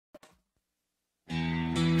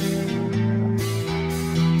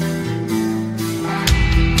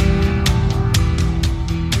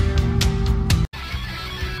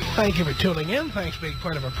Thank you for tuning in. Thanks for being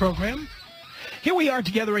part of our program. Here we are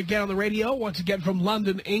together again on the radio, once again from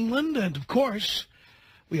London, England. And, of course,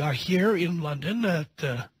 we are here in London at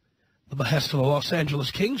the behest of the Los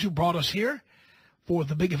Angeles Kings, who brought us here for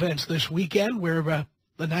the big events this weekend, where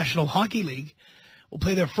the National Hockey League will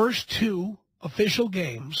play their first two official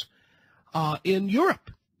games in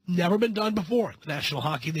Europe. Never been done before. The National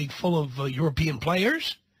Hockey League full of European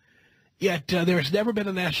players. Yet there has never been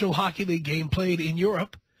a National Hockey League game played in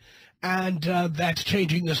Europe. And that's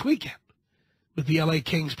changing this weekend with the L.A.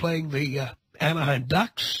 Kings playing the Anaheim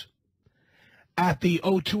Ducks at the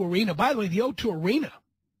O2 Arena. By the way, the O2 Arena,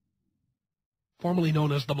 formerly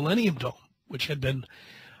known as the Millennium Dome, which had been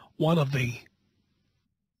one of the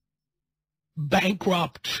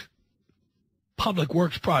bankrupt public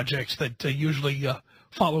works projects that usually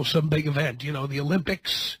follow some big event. You know, the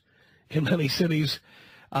Olympics in many cities.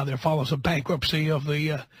 There follows a bankruptcy of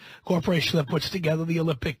the corporation that puts together the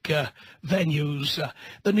Olympic venues.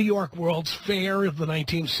 The New York World's Fair of the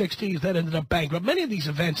 1960s, that ended up bankrupt. Many of these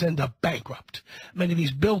events end up bankrupt. Many of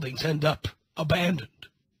these buildings end up abandoned.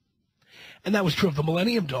 And that was true of the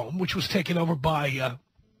Millennium Dome, which was taken over by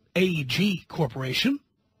AEG Corporation,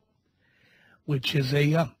 which is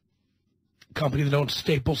a company that owns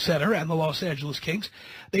Staples Center and the Los Angeles Kings.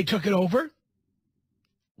 They took it over,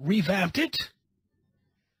 revamped it,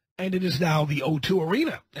 and it is now the O2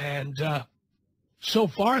 Arena. And so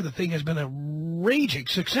far, the thing has been a raging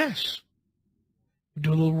success. We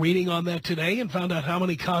doing a little reading on that today and found out how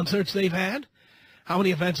many concerts they've had, how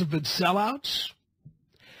many events have been sellouts.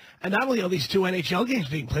 And not only are these two NHL games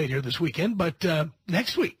being played here this weekend, but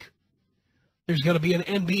next week there's going to be an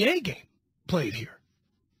NBA game played here.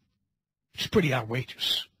 It's pretty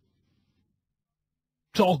outrageous.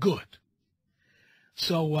 It's all good.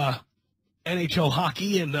 So, NHL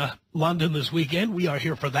hockey in London this weekend. We are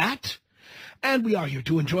here for that, and we are here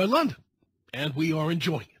to enjoy London, and we are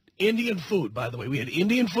enjoying it. Indian food, by the way. We had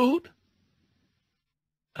Indian food,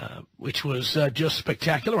 which was just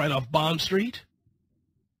spectacular, right off Bond Street.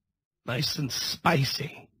 Nice and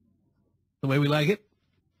spicy, the way we like it.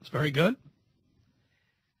 It's very good.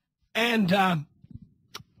 And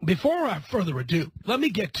before further ado, let me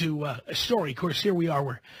get to a story. Of course, here we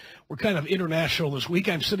are. We're kind of international this week.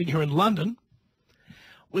 I'm sitting here in London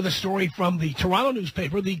with a story from the Toronto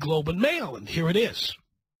newspaper, the Globe and Mail, and here it is.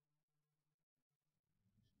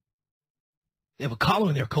 They have a column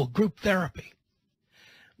in there called Group Therapy,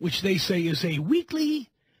 which they say is a weekly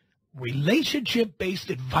relationship-based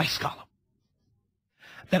advice column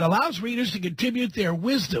that allows readers to contribute their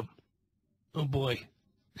wisdom. Oh, boy.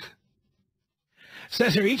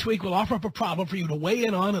 Says here, each week we'll offer up a problem for you to weigh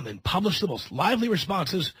in on and then publish the most lively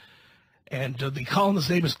responses. And the columnist's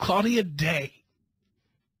name is Claudia Day.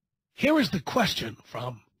 Here is the question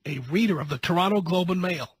from a reader of the Toronto Globe and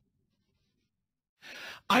Mail.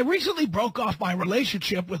 I recently broke off my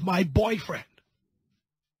relationship with my boyfriend.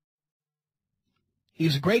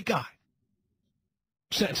 He's a great guy.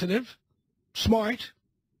 Sensitive, smart,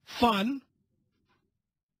 fun,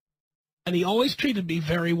 and he always treated me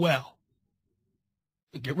very well.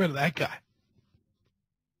 Get rid of that guy.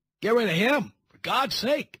 Get rid of him, for God's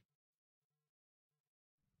sake.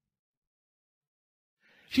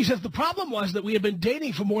 She says the problem was that we had been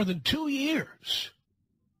dating for more than 2 years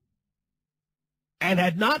and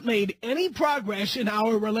had not made any progress in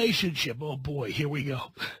our relationship. Oh, boy, here we go.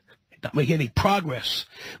 Not making any progress.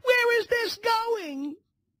 Where is this going?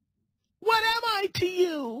 What am I to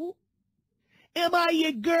you? Am I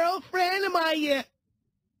your girlfriend? Am I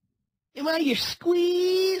your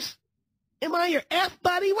squeeze? Am I your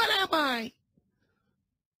F-buddy? What am I?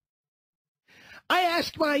 I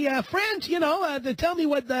asked my friends, to tell me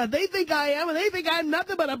what they think I am, and they think I'm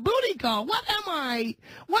nothing but a booty call. What am I?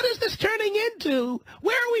 What is this turning into?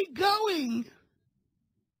 Where are we going?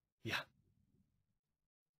 Yeah.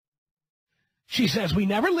 She says we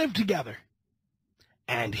never lived together,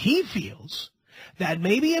 and he feels that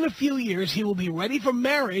maybe in a few years he will be ready for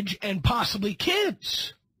marriage and possibly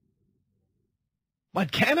kids.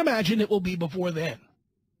 But can't imagine it will be before then.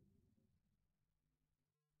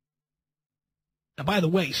 Now, by the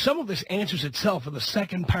way, some of this answers itself in the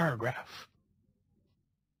second paragraph.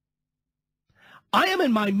 I am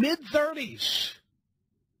in my mid-30s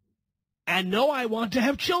and know I want to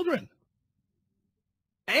have children.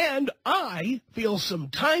 And I feel some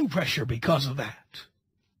time pressure because of that.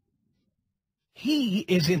 He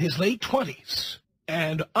is in his late 20s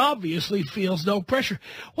and obviously feels no pressure.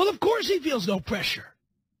 Well, of course he feels no pressure.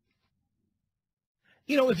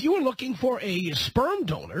 If you were looking for a sperm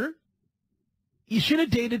donor, You should have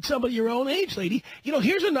dated somebody your own age, lady. You know,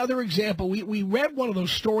 here's another example. We read one of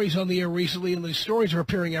those stories on the air recently, and these stories are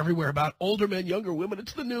appearing everywhere about older men, younger women.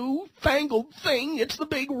 It's the new fangled thing. It's the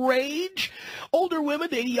big rage. Older women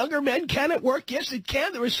dating younger men. Can it work? Yes, it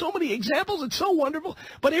can. There are so many examples. It's so wonderful.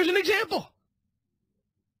 But here's an example.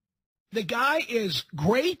 The guy is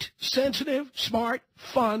great, sensitive, smart,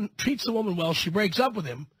 fun, treats the woman well. She breaks up with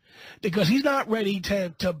him because he's not ready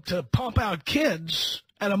to pump out kids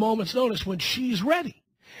at a moment's notice when she's ready.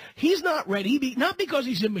 He's not ready, not because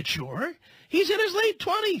he's immature. He's in his late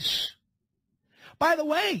 20s. By the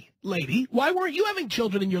way, lady, why weren't you having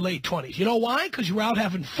children in your late 20s? You know why? Because you were out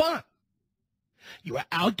having fun. You were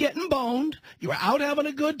out getting boned. You were out having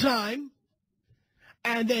a good time.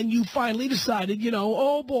 And then you finally decided, you know,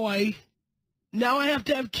 oh, boy, now I have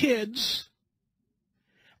to have kids.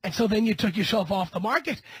 And so then you took yourself off the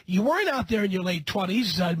market. You weren't out there in your late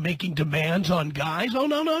 20s making demands on guys. Oh,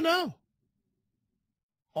 no, no, no.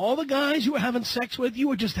 All the guys you were having sex with, you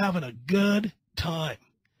were just having a good time.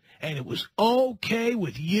 And it was okay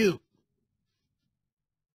with you.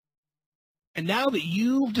 And now that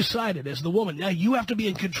you've decided as the woman, now you have to be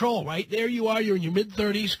in control, right? There you are, you're in your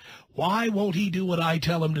mid-30s. Why won't he do what I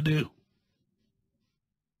tell him to do?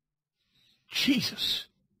 Jesus.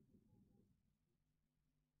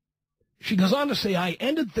 She goes on to say, I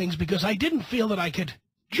ended things because I didn't feel that I could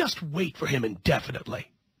just wait for him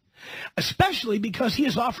indefinitely, especially because he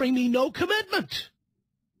is offering me no commitment.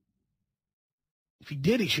 If he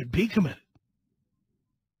did, he should be committed.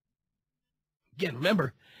 Again,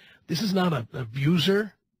 remember, this is not an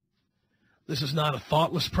abuser. This is not a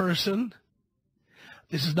thoughtless person.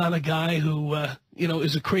 This is not a guy who,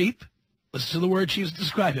 is a creep. Listen to the word she's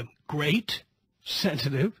described him. Great,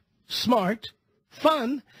 sensitive, smart,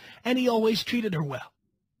 fun, and he always treated her well.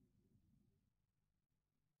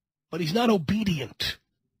 But he's not obedient.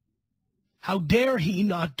 How dare he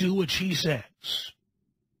not do what she says?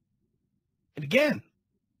 And again,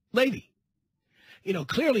 lady,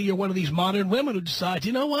 clearly you're one of these modern women who decides,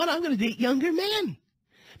 you know what, I'm going to date younger men.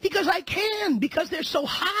 Because I can, because they're so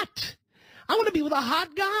hot. I want to be with a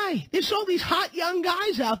hot guy. There's all these hot young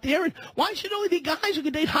guys out there, and why should only be guys who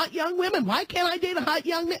can date hot young women? Why can't I date a hot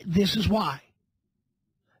young man? This is why.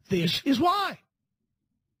 This is why.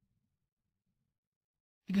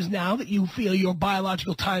 Because now that you feel your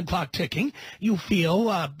biological time clock ticking, you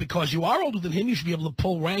feel because you are older than him, you should be able to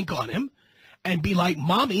pull rank on him and be like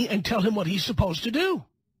mommy and tell him what he's supposed to do.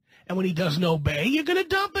 And when he doesn't obey, you're going to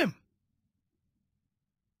dump him.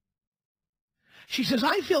 She says,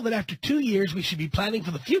 I feel that after 2 years, we should be planning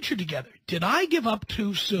for the future together. Did I give up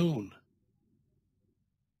too soon?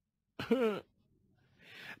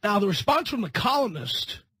 Now, the response from the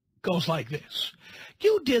columnist goes like this.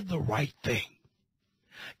 You did the right thing.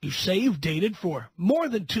 You say you've dated for more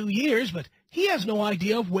than 2 years, but he has no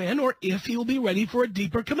idea of when or if he will be ready for a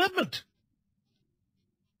deeper commitment.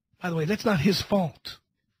 By the way, that's not his fault.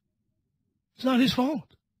 It's not his fault.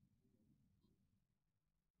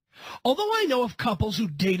 Although I know of couples who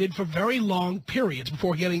dated for very long periods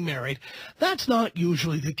before getting married, that's not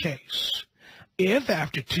usually the case. If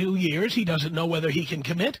after 2 years he doesn't know whether he can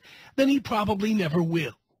commit, then he probably never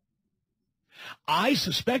will. I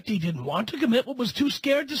suspect he didn't want to commit but was too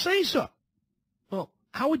scared to say so. Well,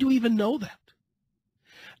 how would you even know that?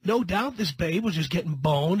 No doubt this babe was just getting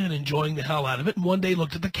boned and enjoying the hell out of it, and one day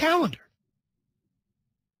looked at the calendar.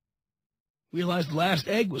 Realized the last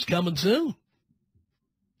egg was coming soon.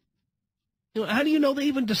 How do you know they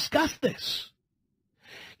even discussed this?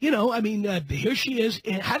 Here she is.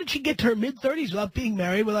 How did she get to her mid-30s without being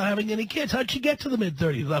married, without having any kids? How did she get to the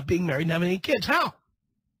mid-30s without being married and having any kids? How?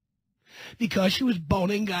 Because she was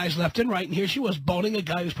boning guys left and right, and here she was boning a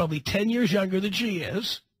guy who's probably 10 years younger than she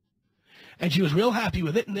is, and she was real happy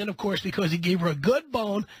with it. And then, of course, because he gave her a good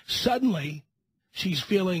bone, suddenly she's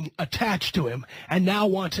feeling attached to him and now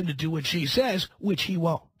wants him to do what she says, which he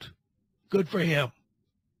won't. Good for him.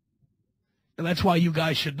 And that's why you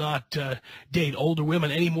guys should not date older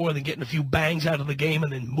women any more than getting a few bangs out of the game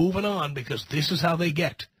and then moving on, because this is how they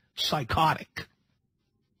get psychotic.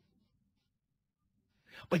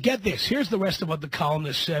 But get this. Here's the rest of what the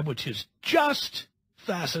columnist said, which is just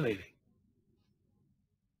fascinating.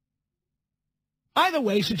 Either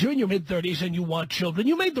way, since you're in your mid-30s and you want children,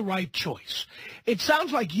 you made the right choice. It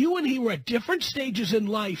sounds like you and he were at different stages in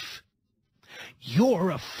life.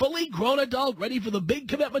 You're a fully grown adult ready for the big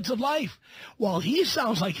commitments of life, while he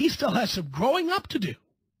sounds like he still has some growing up to do.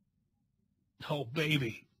 Oh,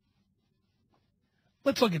 baby.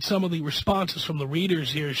 Let's look at some of the responses from the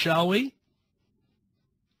readers here, shall we?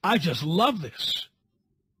 I just love this.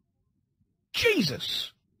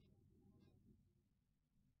 Jesus.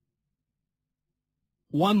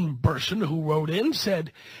 One person who wrote in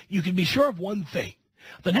said, you can be sure of one thing.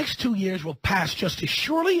 The next 2 years will pass just as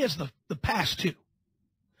surely as the past 2.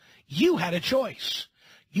 You had a choice.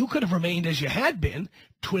 You could have remained as you had been,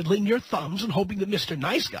 twiddling your thumbs and hoping that Mr.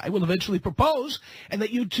 Nice Guy will eventually propose and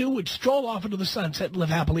that you two would stroll off into the sunset and live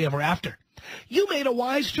happily ever after. You made a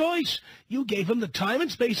wise choice. You gave him the time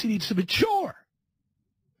and space he needs to mature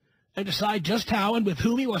and decide just how and with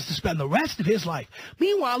whom he wants to spend the rest of his life.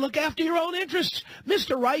 Meanwhile, look after your own interests.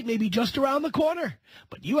 Mr. Right may be just around the corner,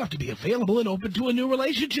 but you have to be available and open to a new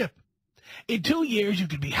relationship. In 2 years, you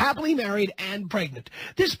could be happily married and pregnant.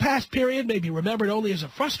 This past period may be remembered only as a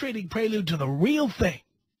frustrating prelude to the real thing.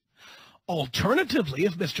 Alternatively,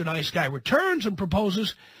 if Mr. Nice Guy returns and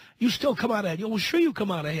proposes, you still come out ahead. Well, sure you come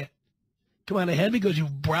out ahead. Come out ahead because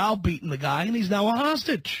you've browbeaten the guy and he's now a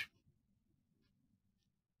hostage.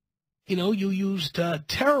 You know, you used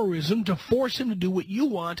terrorism to force him to do what you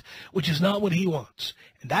want, which is not what he wants.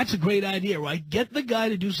 And that's a great idea, right? Get the guy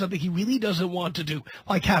to do something he really doesn't want to do,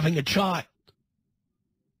 like having a child.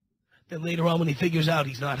 Then later on when he figures out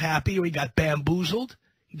he's not happy or he got bamboozled,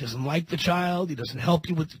 he doesn't like the child, he doesn't help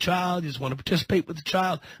you with the child, he doesn't want to participate with the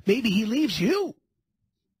child, maybe he leaves you.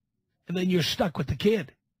 And then you're stuck with the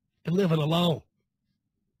kid and living alone.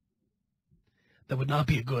 That would not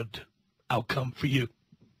be a good outcome for you.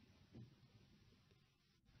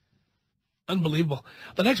 Unbelievable.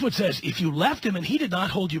 The next one says, if you left him and he did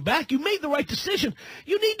not hold you back, you made the right decision.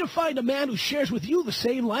 You need to find a man who shares with you the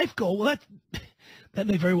same life goal. Well, that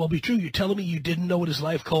may very well be true. You're telling me you didn't know what his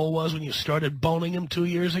life goal was when you started boning him 2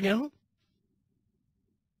 years ago?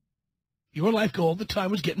 Your life goal at the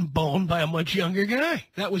time was getting boned by a much younger guy.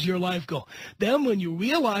 That was your life goal. Then when you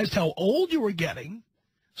realized how old you were getting,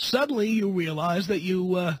 suddenly you realized that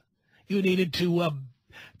you needed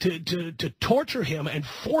to torture him and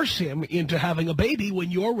force him into having a baby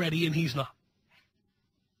when you're ready and he's not.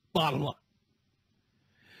 Bottom line.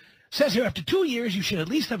 Says here, after 2 years, you should at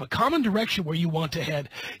least have a common direction where you want to head.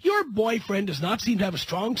 Your boyfriend does not seem to have a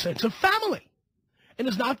strong sense of family and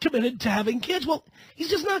is not committed to having kids. Well, he's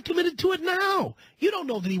just not committed to it now. You don't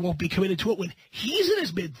know that he won't be committed to it when he's in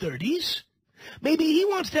his mid-30s. Maybe he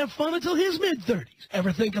wants to have fun until his mid-30s.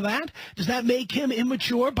 Ever think of that? Does that make him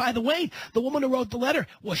immature? By the way, the woman who wrote the letter,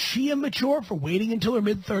 was she immature for waiting until her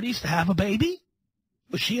mid-30s to have a baby?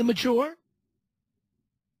 Was she immature?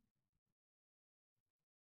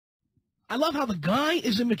 I love how the guy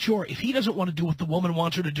is immature if he doesn't want to do what the woman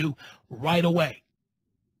wants her to do right away.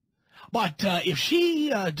 But if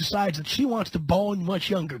she decides that she wants to bone much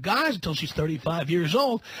younger guys until she's 35 years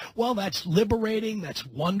old, well, that's liberating. That's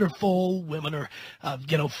wonderful. Women are,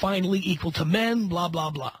 finally equal to men, blah,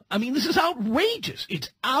 blah, blah. I mean, this is outrageous.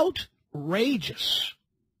 It's outrageous.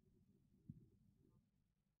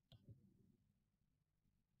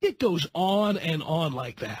 It goes on and on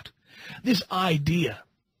like that. This idea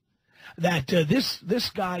that this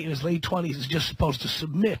guy in his late 20s is just supposed to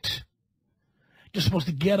submit, just supposed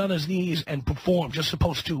to get on his knees and perform, just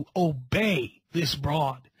supposed to obey this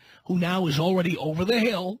broad who now is already over the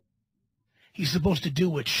hill. He's supposed to do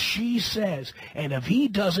what she says, and if he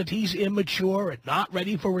doesn't, he's immature and not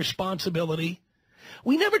ready for responsibility.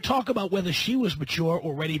 We never talk about whether she was mature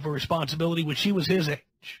or ready for responsibility when she was his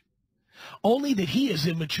age, only that he is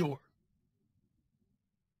immature.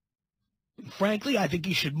 And frankly, I think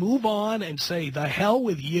he should move on and say, the hell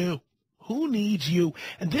with you. Who needs you?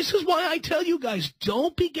 And this is why I tell you guys,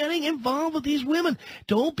 don't be getting involved with these women.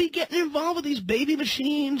 Don't be getting involved with these baby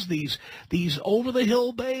machines, these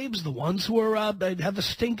over-the-hill babes, the ones who are have the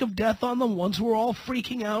stink of death on them, ones who are all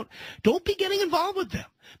freaking out. Don't be getting involved with them,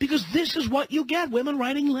 because this is what you get, women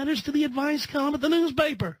writing letters to the advice column at the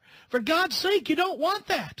newspaper. For God's sake, you don't want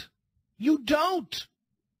that. You don't.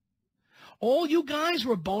 All you guys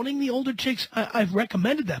who are boning the older chicks, I've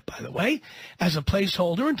recommended that, by the way, as a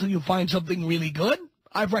placeholder until you find something really good.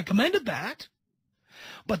 I've recommended that.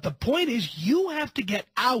 But the point is, you have to get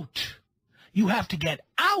out. You have to get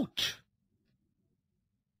out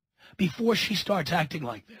before she starts acting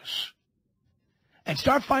like this. And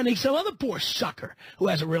start finding some other poor sucker who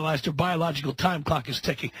hasn't realized her biological time clock is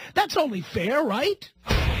ticking. That's only fair, right?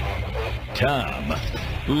 Tom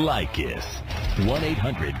Leykis.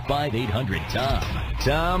 1-800-5800-TOM.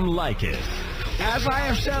 Tom Leykis. As I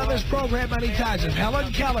have said on this program many times, if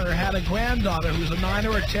Helen Keller had a granddaughter who's a 9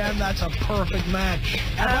 or a 10, that's a perfect match.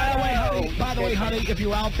 And by the way, honey, if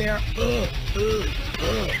you're out there,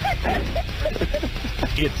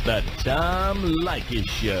 It's the Tom Leykis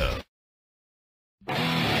Show.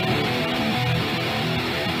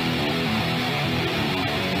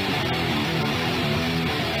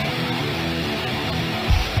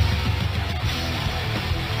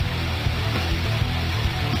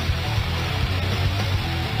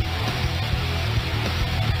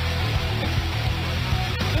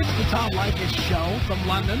 Leykis show from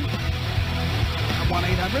London.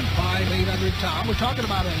 1-800-5800-TOM. We're talking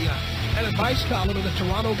about an advice column in the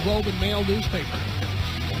Toronto Globe and Mail newspaper.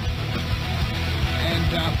 And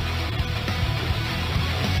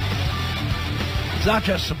it's not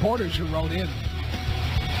just supporters who wrote in.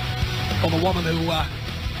 Well, the woman who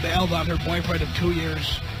bailed on her boyfriend of 2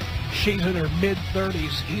 years, she's in her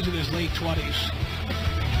mid-30s, he's in his late 20s.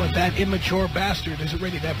 But that immature bastard isn't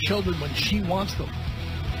ready to have children when she wants them.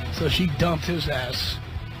 So she dumped his ass.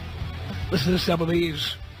 Listen to some of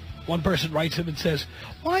these. One person writes in and says,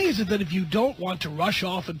 why is it that if you don't want to rush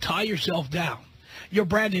off and tie yourself down, you're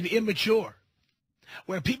branded immature?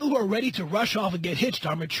 Where people who are ready to rush off and get hitched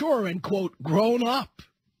are mature and, quote, grown up.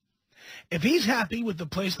 If he's happy with the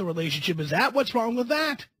place the relationship is at, what's wrong with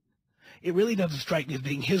that? It really doesn't strike me as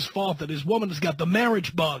being his fault that his woman has got the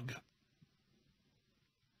marriage bug.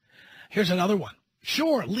 Here's another one.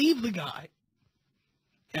 Sure, leave the guy.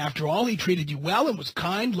 After all, he treated you well and was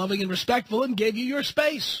kind, loving, and respectful and gave you your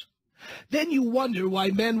space. Then you wonder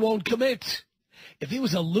why men won't commit. If he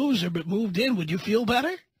was a loser but moved in, would you feel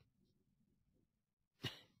better?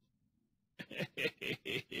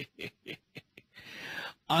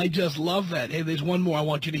 I just love that. Hey, there's one more I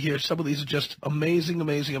want you to hear. Some of these are just amazing,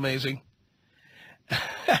 amazing, amazing.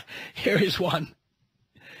 Here is one.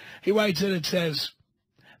 He writes in and says,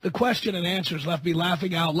 the question and answers left me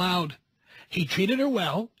laughing out loud. He treated her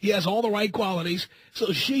well. He has all the right qualities.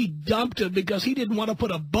 So she dumped him because he didn't want to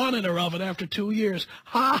put a bun in her oven after 2 years.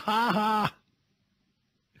 Ha, ha, ha.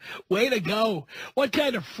 Way to go. What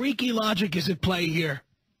kind of freaky logic is at play here?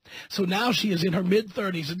 So now she is in her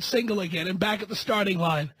mid-30s and single again and back at the starting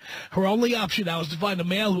line. Her only option now is to find a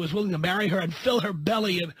male who is willing to marry her and fill her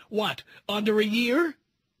belly in, what, under a year?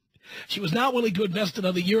 She was not willing to invest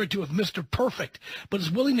another year or two with Mr. Perfect, but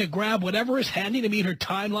is willing to grab whatever is handy to meet her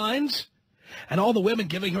timelines. And all the women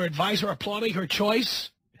giving her advice are applauding her choice.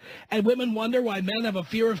 And women wonder why men have a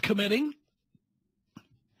fear of committing.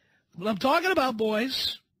 What I'm talking about,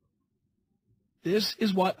 boys. This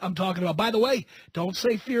is what I'm talking about. By the way, don't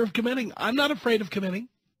say fear of committing. I'm not afraid of committing.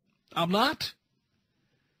 I'm not.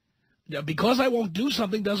 Because I won't do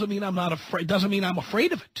something doesn't mean I'm not afraid. Doesn't mean I'm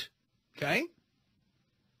afraid of it. Okay?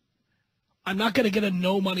 I'm not going to get a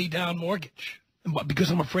no money down mortgage.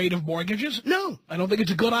 Because I'm afraid of mortgages? No, I don't think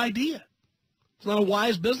it's a good idea. It's not a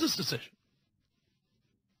wise business decision.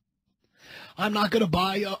 I'm not going to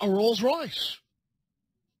buy a Rolls Royce.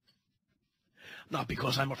 Not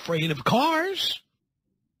because I'm afraid of cars.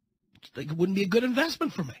 I think it wouldn't be a good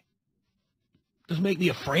investment for me. Doesn't make me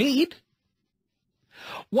afraid.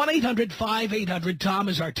 1-800-5800-TOM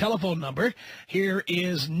is our telephone number. Here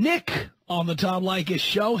is Nick on the Tom Leykis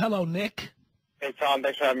show. Hello, Nick. Hey, Tom.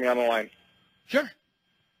 Thanks for having me on the line. Sure.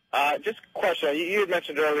 Just a question. You had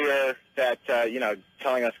mentioned earlier that,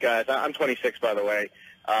 telling us guys, I'm 26, by the way,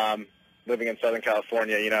 living in Southern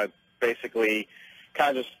California, basically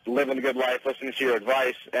kind of just living a good life, listening to your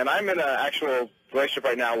advice. And I'm in an actual relationship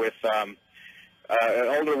right now with an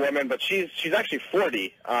older woman, but she's actually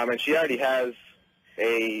 40, and she already has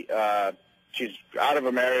she's out of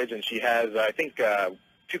a marriage, and she has, I think,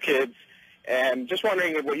 2 kids. And just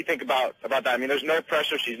wondering what you think about that. I mean, there's no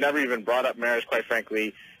pressure. She's never even brought up marriage, quite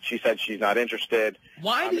frankly. She said she's not interested.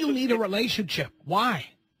 Why do you need a relationship? Why?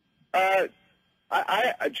 So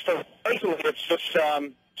personally, it's just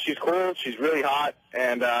she's cool. She's really hot,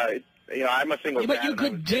 and I'm a single. Yeah, but you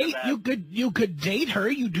could date. You could date her.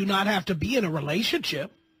 You do not have to be in a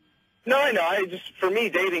relationship. No, I know. For me,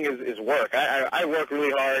 dating is work. I work really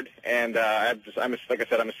hard, and like I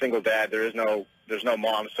said, I'm a single dad. There's no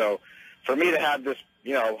mom, so for me to have this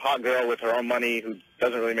hot girl with her own money who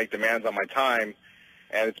doesn't really make demands on my time,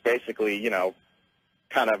 and it's basically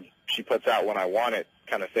kind of she puts out when I want it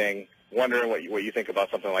kind of thing. Wondering what you think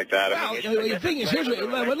about something like that. Well, the thing is, listen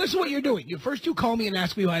to what you're doing. First you call me and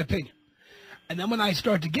ask me my opinion. And then when I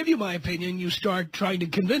start to give you my opinion, you start trying to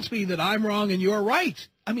convince me that I'm wrong and you're right.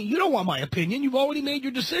 I mean, you don't want my opinion. You've already made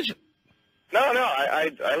your decision. No,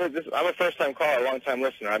 I'm a first-time caller, a long-time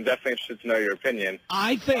listener. I'm definitely interested to know your opinion.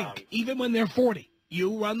 I think, even when they're 40,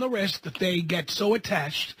 you run the risk that they get so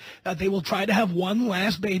attached that they will try to have one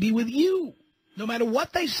last baby with you. No matter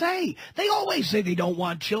what they say. They always say they don't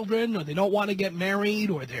want children, or they don't want to get married,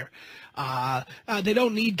 or they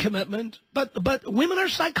don't need commitment. But women are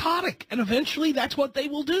psychotic, and eventually that's what they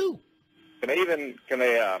will do. Can I even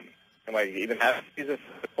have these at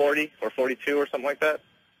 40 or 42 or something like that?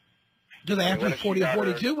 Do they have to be 40 or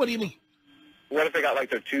 42? What do you mean? What if they got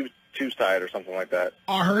their tubes tied or something like that?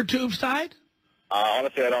 Are her tubes tied?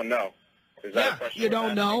 Honestly, I don't know. You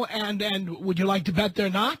don't know, and would you like to bet they're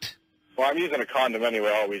not? Well, I'm using a condom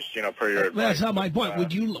anyway, always, per your advice. That's not my point.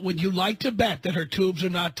 Would you like to bet that her tubes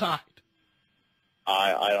are not tied?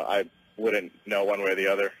 I wouldn't know one way or the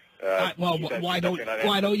other. Well, why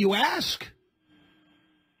don't you ask?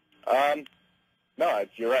 No,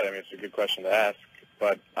 you're right. I mean, it's a good question to ask.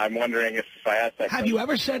 But I'm wondering if I ask that question. Have you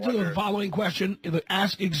ever said to the following question,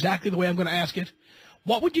 ask exactly the way I'm going to ask it?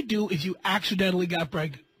 What would you do if you accidentally got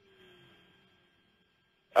pregnant?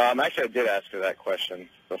 Actually, I did ask her that question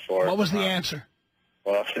before. What was the answer?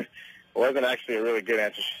 Well, it wasn't actually a really good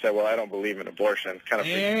answer. She said, well, I don't believe in abortion.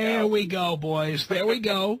 There we go, boys. There we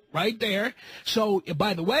go. Right there. So,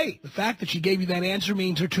 by the way, the fact that she gave you that answer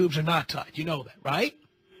means her tubes are not tied. You know that, right?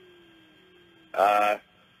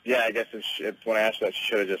 Yeah, I guess when I asked her that, she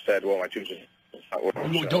should have just said, well, my tubes are not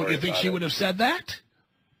working. Don't you think she would have said that?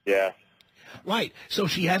 Yeah. Right. So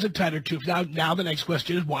she hasn't tied her tubes. Now the next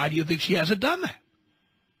question is, why do you think she hasn't done that?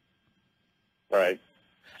 Right.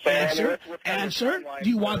 So, answer? Answer? Do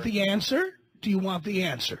you want the answer? Do you want the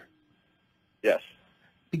answer? Yes.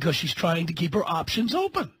 Because she's trying to keep her options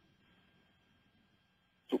open.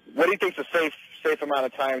 So what do you think is a safe amount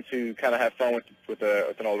of time to kind of have fun with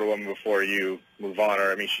an older woman before you move on?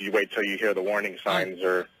 Or, I mean, should you wait till you hear the warning signs?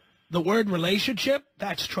 Or the word relationship,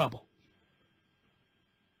 that's trouble.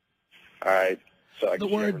 All right. So the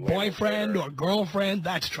word boyfriend or girlfriend,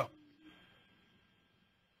 that's trouble.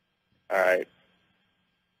 All right.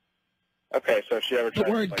 Okay, so if she ever tries the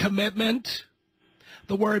word commitment,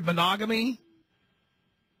 the word monogamy.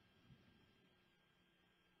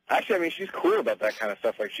 Actually, I mean, she's cool about that kind of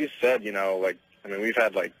stuff. Like she said, I mean, we've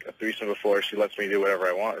had like a threesome before. She lets me do whatever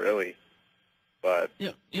I want, really. But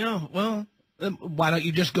well, why don't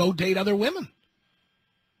you just go date other women?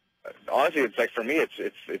 Honestly, it's like for me,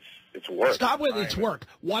 it's work. Stop with it's work.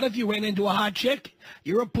 What if you ran into a hot chick?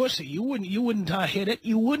 You're a pussy. You wouldn't hit it.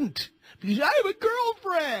 You wouldn't. Because I have a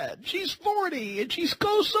girlfriend. She's 40 and she's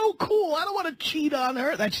so cool. I don't want to cheat on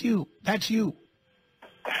her. That's you. That's you.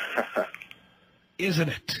 Isn't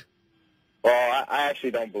it? Well, I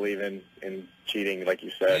actually don't believe in cheating, like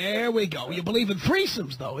you said. There we go. You believe in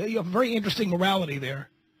threesomes, though. You have a very interesting morality there.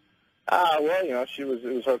 Well, it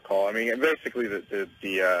was her call. I mean, basically,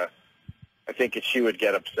 I think she would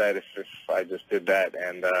get upset if I just did that.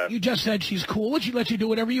 And you just said she's cool and she lets you do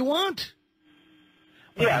whatever you want.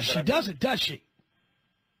 But yeah, she doesn't, does she?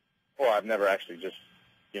 Well, I've never actually just,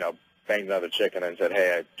 banged another chick and then said,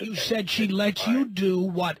 hey, You said she lets you do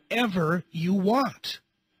whatever you want.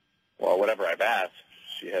 Well, whatever I've asked,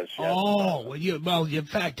 she has. Well, the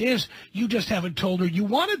fact is, you just haven't told her you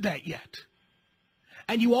wanted that yet.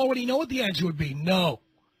 And you already know what the answer would be, no.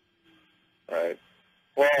 Right.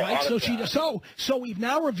 Well, right? Honestly, so we've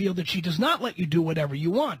now revealed that she does not let you do whatever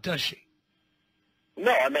you want, does she? No,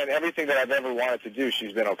 I mean, everything that I've ever wanted to do,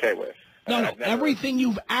 she's been okay with. No, everything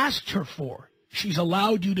you've asked her for, she's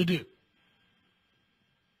allowed you to do.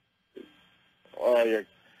 Well, you're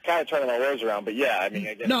kind of turning my words around, but yeah, I mean,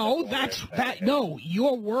 I guess. No, no,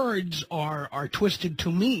 your words are twisted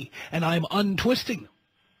to me, and I'm untwisting them.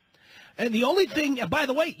 And the only thing, by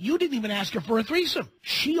the way, you didn't even ask her for a threesome.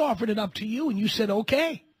 She offered it up to you, and you said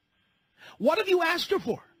okay. What have you asked her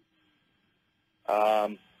for?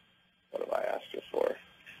 What have I asked her for?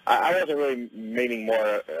 I wasn't really meaning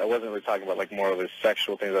more. I wasn't really talking about like more of the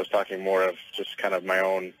sexual things. I was talking more of just kind of my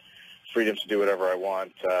own freedom to do whatever I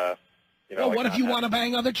want. Well, what if you want to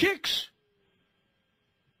bang other chicks?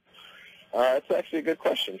 That's actually a good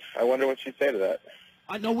question. I wonder what she'd say to that.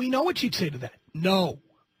 We know what she'd say to that. No.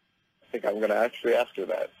 I think I'm going to actually ask her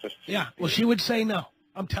that. Well, she would say no.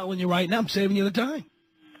 I'm telling you right now. I'm saving you the time.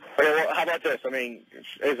 Okay, well, how about this? I mean,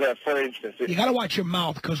 for instance... You got to watch your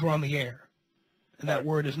mouth because we're on the air. And that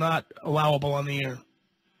word is not allowable on the air.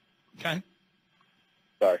 Okay?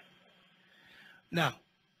 Sorry. Now,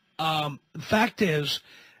 the fact is,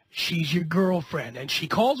 she's your girlfriend, and she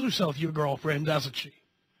calls herself your girlfriend, doesn't she?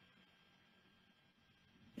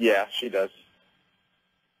 Yeah, she does.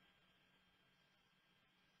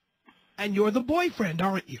 And you're the boyfriend,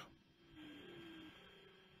 aren't you?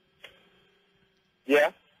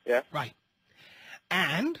 Yeah. Right.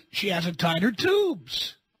 And she hasn't tied her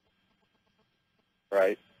tubes.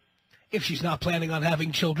 Right. If she's not planning on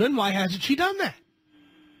having children, why hasn't she done that?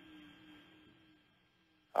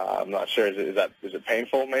 I'm not sure. Is it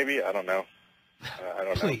painful, maybe? I don't know. I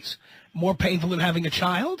don't know. Please. More painful than having a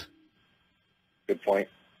child? Good point.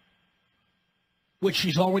 Which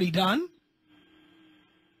she's already done?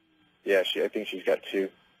 Yeah, I think she's got 2.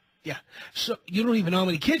 Yeah. So you don't even know how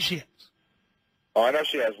many kids she has. Oh, I know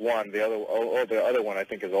she has 1. The other one I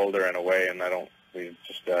think is older in a way, and I know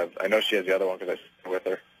she has the other one because I stayed with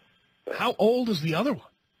her. So. How old is the other one?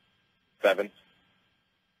 7.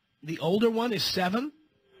 The older one is 7?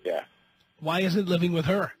 Yeah. Why isn't it living with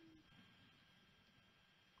her?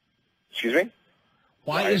 Excuse me?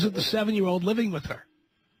 Why isn't the 7-year-old living with her?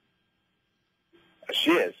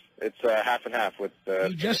 She is. It's half and half with the...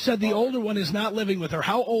 You just said the older one is not living with her.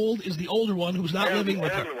 How old is the older one who's not living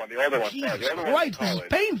with her? The older one. Jesus The older Christ, one's this is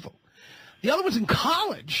painful. The other one's in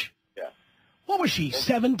college. Yeah. What was she,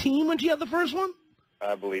 17 when she had the first one?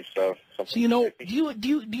 I believe so. So, you know, do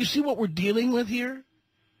you see what we're dealing with here?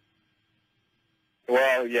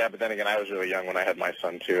 Well, yeah, but then again, I was really young when I had my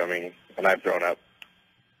son, too. I mean, and I've grown up.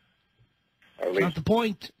 Or at That's not least... the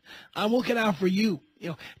point. I'm looking out for you. You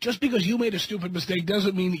know, just because you made a stupid mistake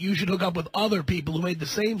doesn't mean that you should hook up with other people who made the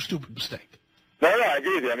same stupid mistake. No, I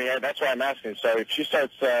agree with you. I mean, that's why I'm asking. So if she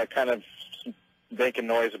starts kind of making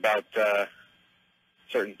noise about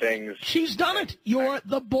certain things... She's done it. You're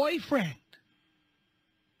the boyfriend.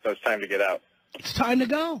 So it's time to get out. It's time to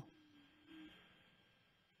go.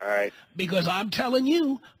 All right. Because I'm telling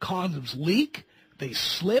you, condoms leak, they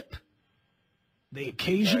slip, they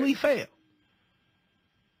occasionally fail.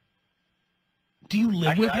 Do you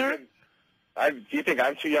live with her? Do you think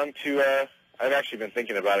I'm too young to... I've actually been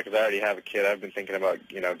thinking about it because I already have a kid. I've been thinking about,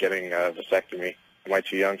 getting a vasectomy. Am I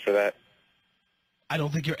too young for that? I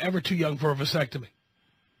don't think you're ever too young for a vasectomy.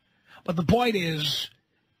 But the point is,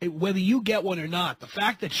 whether you get one or not, the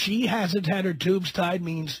fact that she hasn't had her tubes tied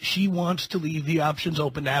means she wants to leave the options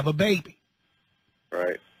open to have a baby.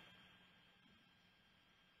 Right.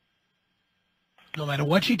 No matter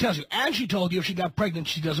what she tells you. And she told you if she got pregnant,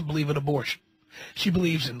 she doesn't believe in abortion. She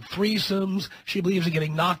believes in threesomes. She believes in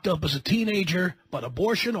getting knocked up as a teenager. But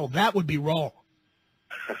abortion, that would be wrong.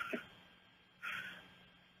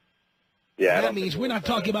 Yeah. That means we're not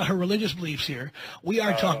talking about her religious beliefs here. We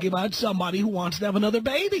are talking about somebody who wants to have another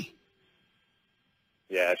baby.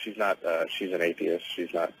 Yeah, she's not, she's an atheist.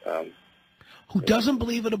 She's not... Who doesn't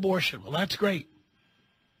believe in abortion. Well, that's great.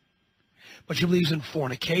 But she believes in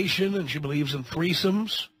fornication, and she believes in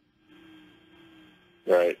threesomes.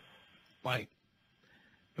 Right. Right.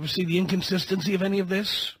 Ever see the inconsistency of any of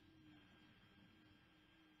this?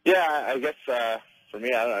 Yeah, I guess for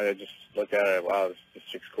me, I don't know. I just look at it, wow, this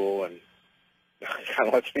chick's cool, and kind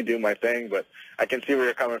of lets me do my thing. But I can see where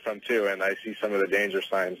you're coming from, too, and I see some of the danger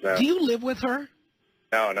signs now. Do you live with her?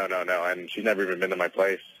 No. And she's never even been to my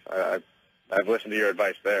place. I've listened to your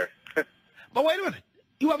advice there. But wait a minute.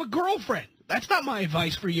 You have a girlfriend. That's not my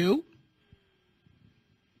advice for you.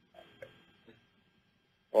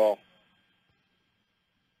 Well,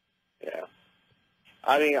 yeah.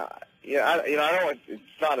 I mean, I don't. It's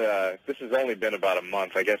not a. This has only been about a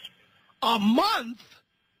month, I guess. A month?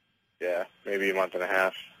 Yeah, maybe a month and a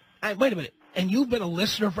half. Wait a minute. And you've been a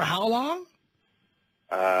listener for how long?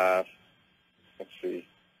 Let's see.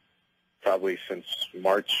 Probably since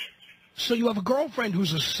March. So you have a girlfriend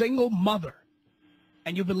who's a single mother,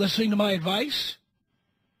 and you've been listening to my advice?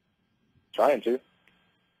 Trying to.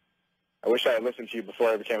 I wish I had listened to you before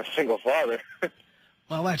I became a single father.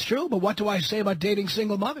 Well, that's true, but what do I say about dating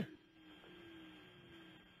single mother?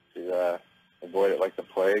 To avoid it like the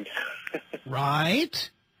plague.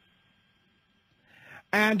 Right.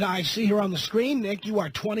 And I see here on the screen, Nick, you are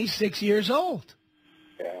 26 years old.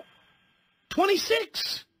 Yeah.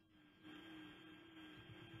 26!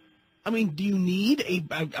 I mean, do you need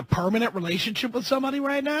a permanent relationship with somebody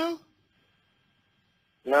right now?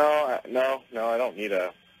 No, I don't need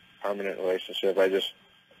a permanent relationship. I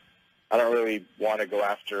don't really want to go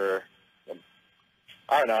after,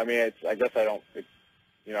 I don't know, I mean, I guess I don't,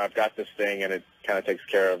 I've got this thing and it kind of takes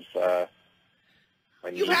care of my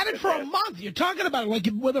needs. You've had it for a month. You're talking about it like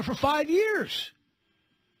you've been with her for 5 years.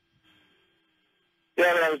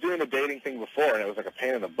 Yeah, but I was doing the dating thing before and it was like a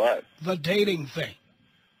pain in the butt. The dating thing.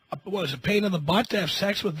 What, is it a pain in the butt to have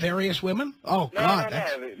sex with various women? Oh, God.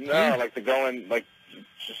 No, like the going, like,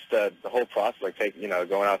 just the whole process, like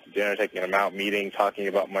going out to dinner, taking them out, meeting, talking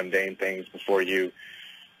about mundane things before you,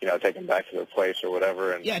 take them back to their place or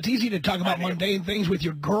whatever. And yeah, it's easy to talk about mundane things with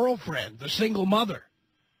your girlfriend, the single mother.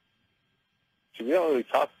 See, we don't really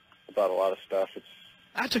talk about a lot of stuff.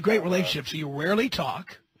 That's a great relationship, so you rarely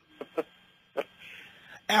talk.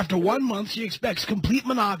 After 1 month, she expects complete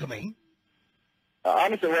monogamy.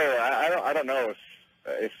 Honestly, I don't know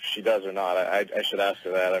if she does or not. I should ask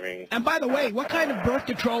her that. I mean. And by the way, what kind of birth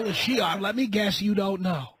control is she on? Let me guess, you don't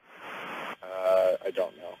know. I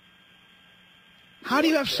don't know. How do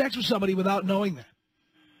you have sex with somebody without knowing that?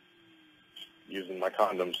 Using my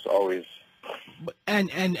condoms always.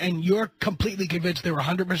 And you're completely convinced they're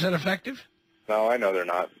 100% effective? No, I know they're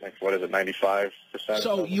not. Like, what is it, 95%?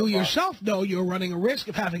 So you yourself know you're running a risk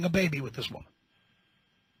of having a baby with this woman.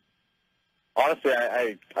 Honestly,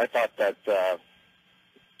 I thought that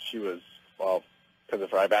she was, well, because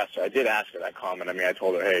of her, I did ask her that comment. I mean, I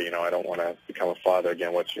told her, hey, I don't want to become a father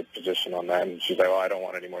again. What's your position on that? And she's like, well, I don't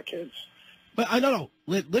want any more kids. But I don't know.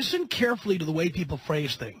 Listen carefully to the way people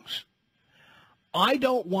phrase things. I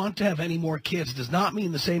don't want to have any more kids does not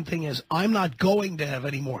mean the same thing as I'm not going to have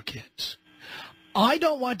any more kids. I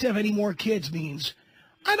don't want to have any more kids means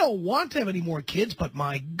I don't want to have any more kids, but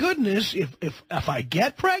my goodness, if I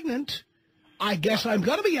get pregnant, I guess I'm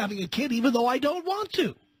going to be having a kid even though I don't want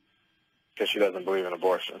to. Because she doesn't believe in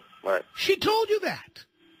abortion. Right. She told you that.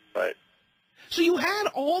 Right. So you had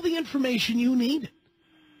all the information you needed.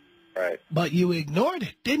 Right. But you ignored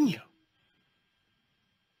it, didn't you?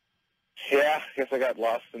 Yeah, I guess I got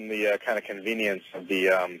lost in the kind of convenience of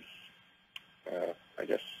the, I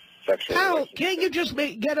guess, sexual relationship. Can't you just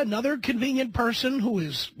get another convenient person who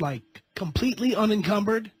is, like, completely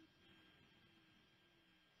unencumbered?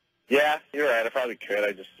 Yeah, you're right. I probably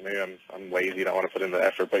could. Maybe I'm lazy. Don't want to put in the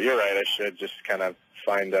effort. But you're right. I should just kind of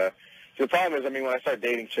find a... The problem is, I mean, when I start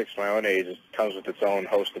dating chicks my own age, it comes with its own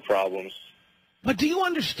host of problems. But do you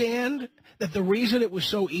understand that the reason it was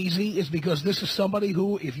so easy is because this is somebody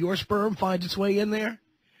who, if your sperm finds its way in there,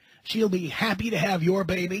 she'll be happy to have your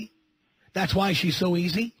baby? That's why she's so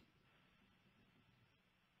easy?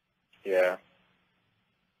 Yeah.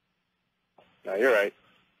 No, you're right.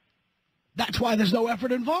 That's why there's no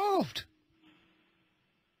effort involved.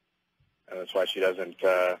 And that's why she doesn't,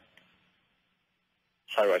 probably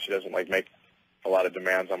why she doesn't, like, make a lot of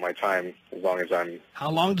demands on my time as long as I'm... How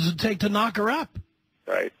long does it take to knock her up?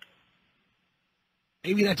 Right.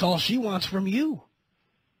 Maybe that's all she wants from you.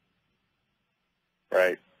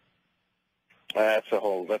 Right. That's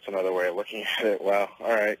another way of looking at it. Wow. All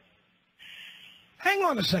right. Hang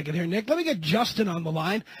on a second here, Nick. Let me get Justin on the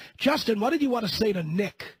line. Justin, what did you want to say to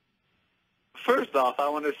Nick? First off, I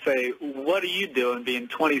want to say, what are you doing being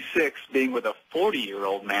 26, being with a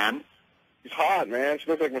 40-year-old man? She's hot, man. She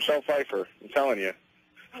looks like Michelle Pfeiffer. I'm telling you.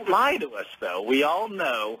 Don't lie to us, though. We all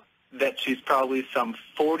know that she's probably some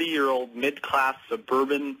 40-year-old mid-class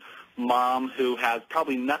suburban mom who has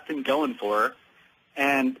probably nothing going for her.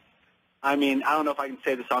 And, I mean, I don't know if I can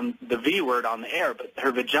say this on the V word on the air, but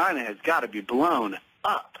her vagina has got to be blown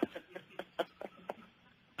up.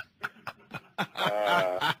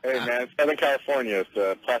 Hey, man, Southern California is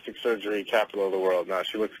the plastic surgery capital of the world. No,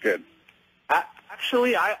 she looks good.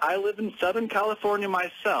 Actually, I live in Southern California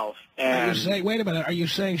myself. And Are you saying, wait a minute, are you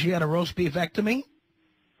saying she had a roast beefectomy?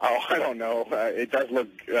 Oh, I don't know. It does look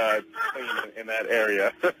clean in that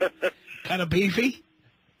area. Kind of beefy?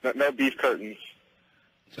 No beef curtains.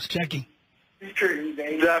 Just checking.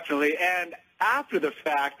 Definitely. And after the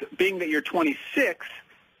fact, being that you're 26,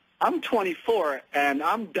 I'm 24, and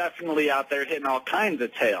I'm definitely out there hitting all kinds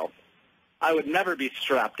of tail. I would never be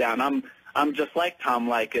strapped down. I'm just like Tom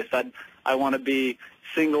Leykis. I want to be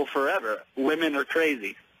single forever. Women are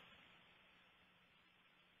crazy.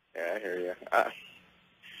 Yeah, I hear you.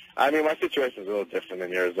 I mean, my situation's a little different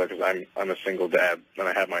than yours, though, because I'm a single dad, and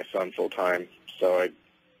I have my son full time, so I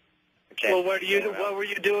can't. Well, what were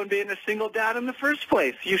you doing being a single dad in the first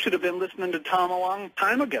place? You should have been listening to Tom a long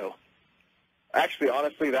time ago. Actually,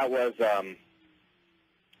 honestly, I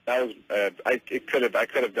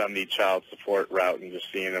could have done the child support route and just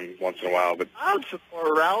seeing him once in a while, but Child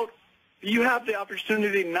support route? You have the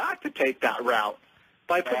opportunity not to take that route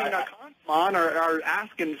by putting a condom on or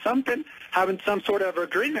asking something, having some sort of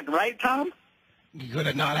agreement, right, Tom? You could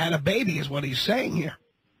have not had a baby is what he's saying here.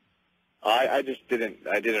 I just didn't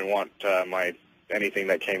want anything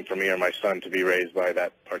that came from me or my son to be raised by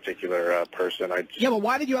that particular person. Yeah, but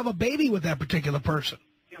why did you have a baby with that particular person?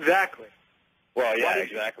 Exactly. Well, yeah,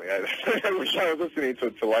 exactly. I wish I was listening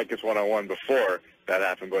to Leykis 101 before that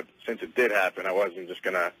happened, but since it did happen, I wasn't just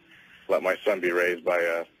going to let my son be raised by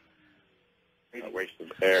a waste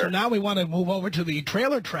of air. So now we want to move over to the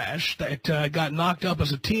trailer trash that got knocked up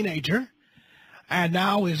as a teenager and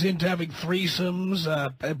now is into having threesomes,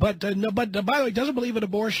 but by the way, doesn't believe in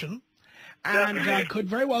abortion and could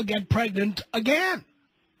very well get pregnant again.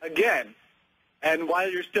 Again. And while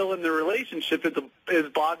you're still in the relationship is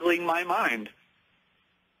boggling my mind.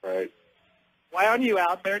 Right. Why aren't you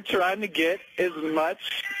out there trying to get as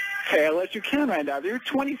much tail as you can right now? You're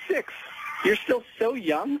 26. You're still so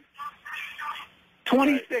young.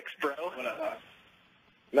 26, bro.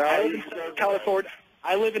 No, I live in Southern California.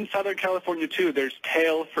 I live in Southern California too. There's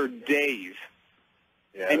tail for days.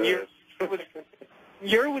 Yeah, and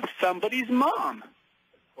you're with somebody's mom.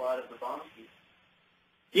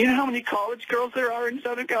 You know how many college girls there are in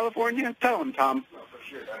Southern California? Tell them, Tom.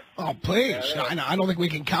 Oh, please. I don't think we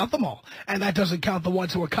can count them all. And that doesn't count the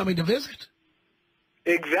ones who are coming to visit.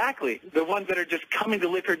 Exactly. The ones that are just coming to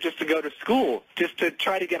liquor just to go to school, just to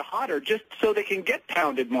try to get hotter, just so they can get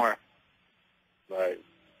pounded more. Right.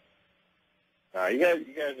 No, you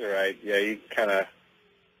guys are right. Yeah, you kind of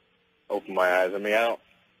opened my eyes. I mean, Well,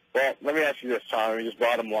 let me ask you this, Tom. I mean, just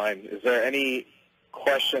bottom line. Is there any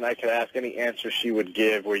question I could ask, any answer she would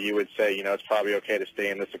give where you would say, you know, it's probably okay to stay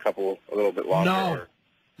in this a little bit longer?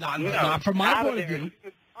 No. Not from my point of view.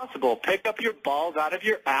 Possible. Pick up your balls out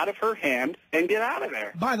of her hand and get out of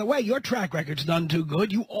there. By the way, your track record's none too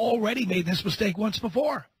good. You already made this mistake once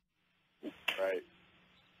before. Right.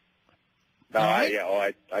 No,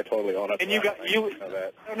 right? I totally own up to and that. You know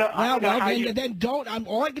that. Then don't.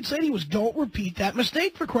 All I can say to you is don't repeat that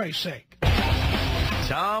mistake, for Christ's sake.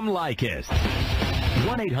 Tom Leykis.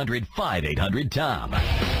 1-800-5800-TOM.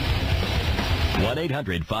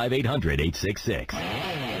 1-800-5800-866.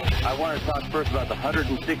 I want to talk first about the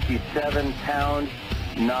 167-pound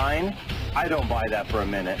 9. I don't buy that for a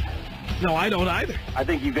minute. No, I don't either. I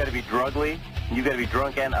think you've got to be drugly. You've got to be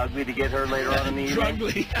drunk and ugly to get her later on in the evening.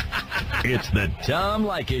 Drugly. It's the Tom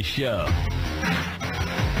Leykis Show.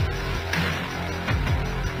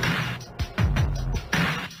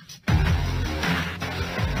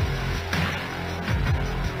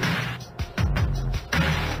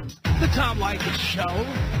 The Tom Leykis Show.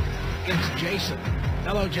 It's Jason.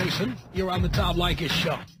 Hello, Jason. You're on the Tom Leykis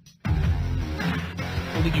Show.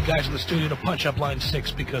 We'll leave you guys in the studio to punch up line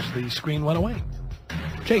 6 because the screen went away.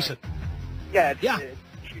 Jason. Yeah, it's a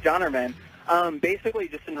huge honor, man. Basically,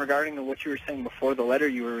 just in regarding to what you were saying before the letter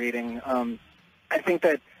you were reading, I think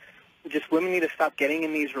that just women need to stop getting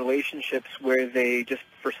in these relationships where they just,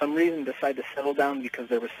 for some reason, decide to settle down because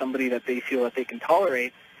there was somebody that they feel that they can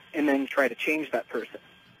tolerate, and then try to change that person.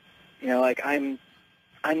 You know, like I'm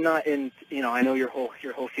not in. You know, I know your whole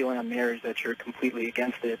feeling on marriage that you're completely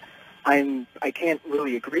against it. I can't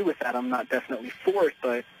really agree with that. I'm not definitely for it,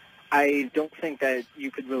 but I don't think that you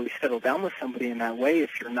could really settle down with somebody in that way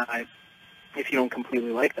if you don't completely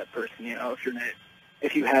like that person. You know,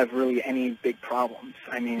 if you have really any big problems.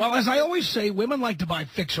 I mean, well, as I always say, women like to buy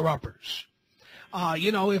fixer-uppers.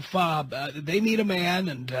 You know, if they meet a man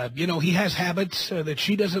and you know, he has habits that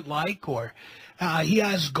she doesn't like, or he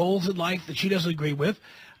has goals in life that she doesn't agree with,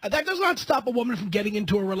 that does not stop a woman from getting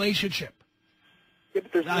into a relationship.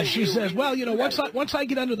 Yeah, she says, well, you know, once I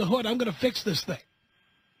get under the hood, I'm going to fix this thing.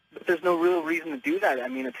 But there's no real reason to do that. I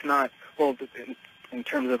mean, it's not, well, in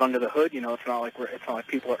terms of under the hood, you know, it's not like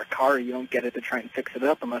people are a car. You don't get it to try and fix it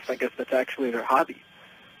up unless, I guess, that's actually their hobby.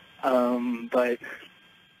 But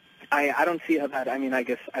I don't see how that, I mean, I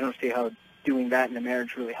guess I don't see how doing that in a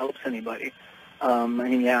marriage really helps anybody. I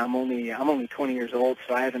mean, yeah, I'm only 20 years old,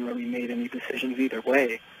 so I haven't really made any decisions either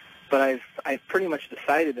way. But I've pretty much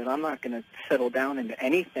decided that I'm not going to settle down into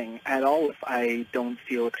anything at all if I don't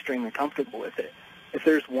feel extremely comfortable with it. If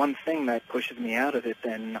there's one thing that pushes me out of it,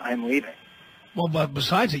 then I'm leaving. Well, but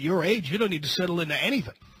besides, at your age, you don't need to settle into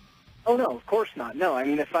anything. Oh no, of course not. No, I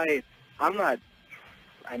mean, I'm not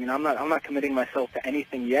committing myself to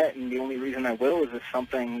anything yet, and the only reason I will is if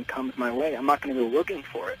something comes my way. I'm not going to go looking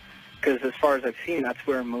for it, because as far as I've seen, that's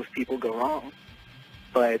where most people go wrong.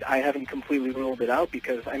 But I haven't completely ruled it out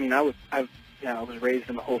because, I mean, I was raised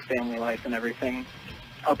in the whole family life and everything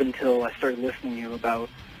up until I started listening to you about,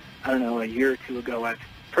 I don't know, a year or two ago. I've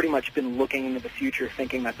pretty much been looking into the future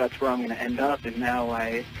thinking that that's where I'm going to end up, and now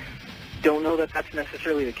I don't know that that's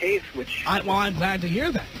necessarily the case, which... Well, I'm glad to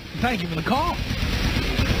hear that. Thank you for the call.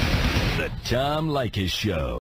 The Tom Leykis Show.